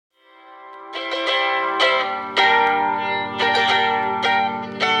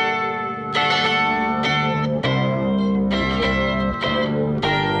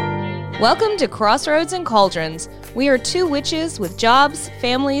Welcome to Crossroads and Cauldrons. We are two witches with jobs,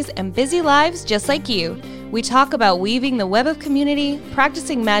 families, and busy lives just like you. We talk about weaving the web of community,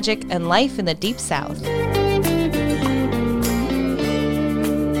 practicing magic, and life in the Deep South.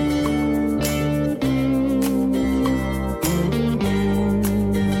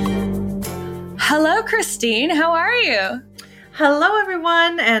 Hello, Christine. How are you? Hello,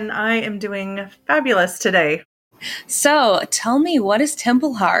 everyone, and I am doing fabulous today. So, tell me, what is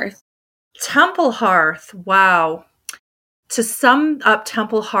Temple Hearth? Temple Hearth, wow. To sum up,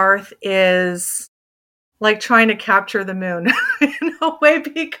 Temple Hearth is like trying to capture the moon in a way,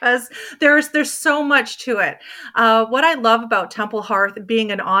 because there's so much to it. What I love about Temple Hearth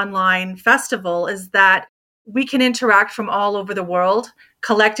being an online festival is that we can interact from all over the world,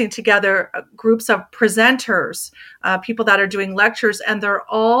 collecting together groups of presenters, people that are doing lectures, and they're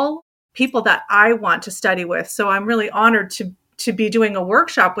all people that I want to study with. So I'm really honored to be doing a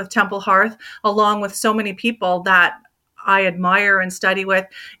workshop with Temple Hearth, along with so many people that I admire and study with.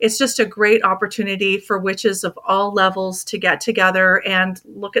 It's just a great opportunity for witches of all levels to get together and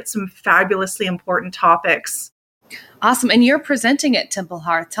look at some fabulously important topics. Awesome. And you're presenting at Temple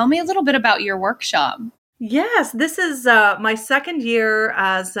Hearth. Tell me a little bit about your workshop. Yes, this is my second year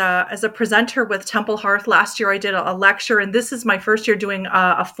as a presenter with Temple Hearth. Last year I did a lecture, and this is my first year doing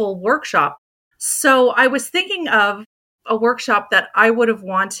a full workshop. So I was thinking of a workshop that I would have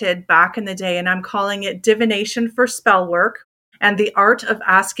wanted back in the day, and I'm calling it Divination for Spell Work and the Art of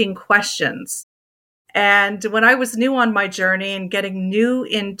Asking Questions. And when I was new on my journey and getting new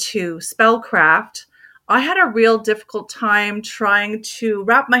into spellcraft, I had a real difficult time trying to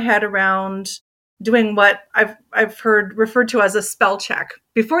wrap my head around doing what I've heard referred to as a spell check.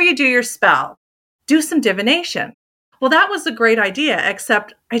 Before you do your spell, do some divination. Well, that was a great idea,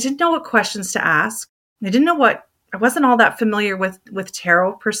 except I didn't know what questions to ask. I wasn't all that familiar with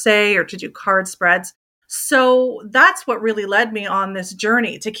tarot per se, or to do card spreads. So that's what really led me on this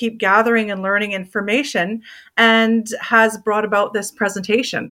journey to keep gathering and learning information, and has brought about this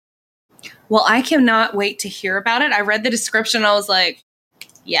presentation. Well, I cannot wait to hear about it. I read the description. I was like,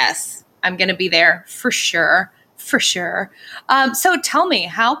 yes, I'm going to be there for sure. For sure. So tell me,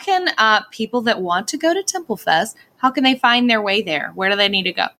 how can people that want to go to Temple Fest, how can they find their way there? Where do they need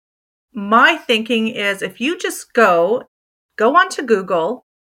to go? My thinking is, if you just go onto Google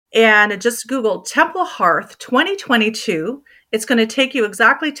and just Google Temple Hearth 2022, it's going to take you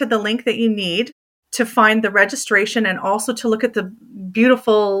exactly to the link that you need to find the registration, and also to look at the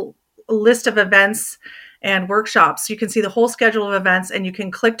beautiful list of events and workshops. You can see the whole schedule of events, and you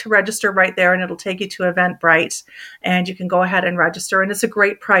can click to register right there, and it'll take you to Eventbrite, and you can go ahead and register. And it's a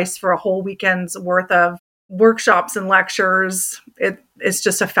great price for a whole weekend's worth of workshops and lectures. It's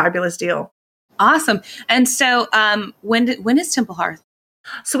just a fabulous deal. Awesome. And so when is Temple Hearth?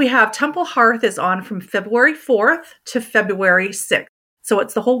 So we have Temple Hearth is on from February 4th to February 6th. So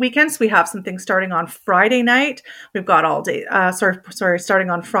it's the whole weekend. So we have some things starting on Friday night. We've got all day, starting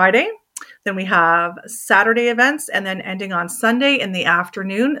on Friday. Then we have Saturday events, and then ending on Sunday in the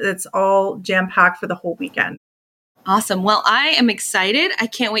afternoon. It's all jam-packed for the whole weekend. Awesome. Well, I am excited. I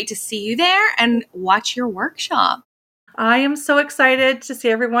can't wait to see you there and watch your workshop. I am so excited to see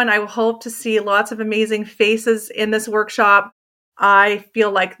everyone. I hope to see lots of amazing faces in this workshop. I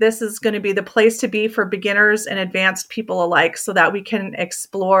feel like this is going to be the place to be for beginners and advanced people alike, so that we can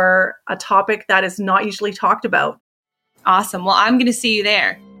explore a topic that is not usually talked about. Awesome. Well, I'm going to see you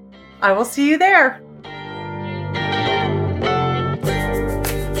there. I will see you there.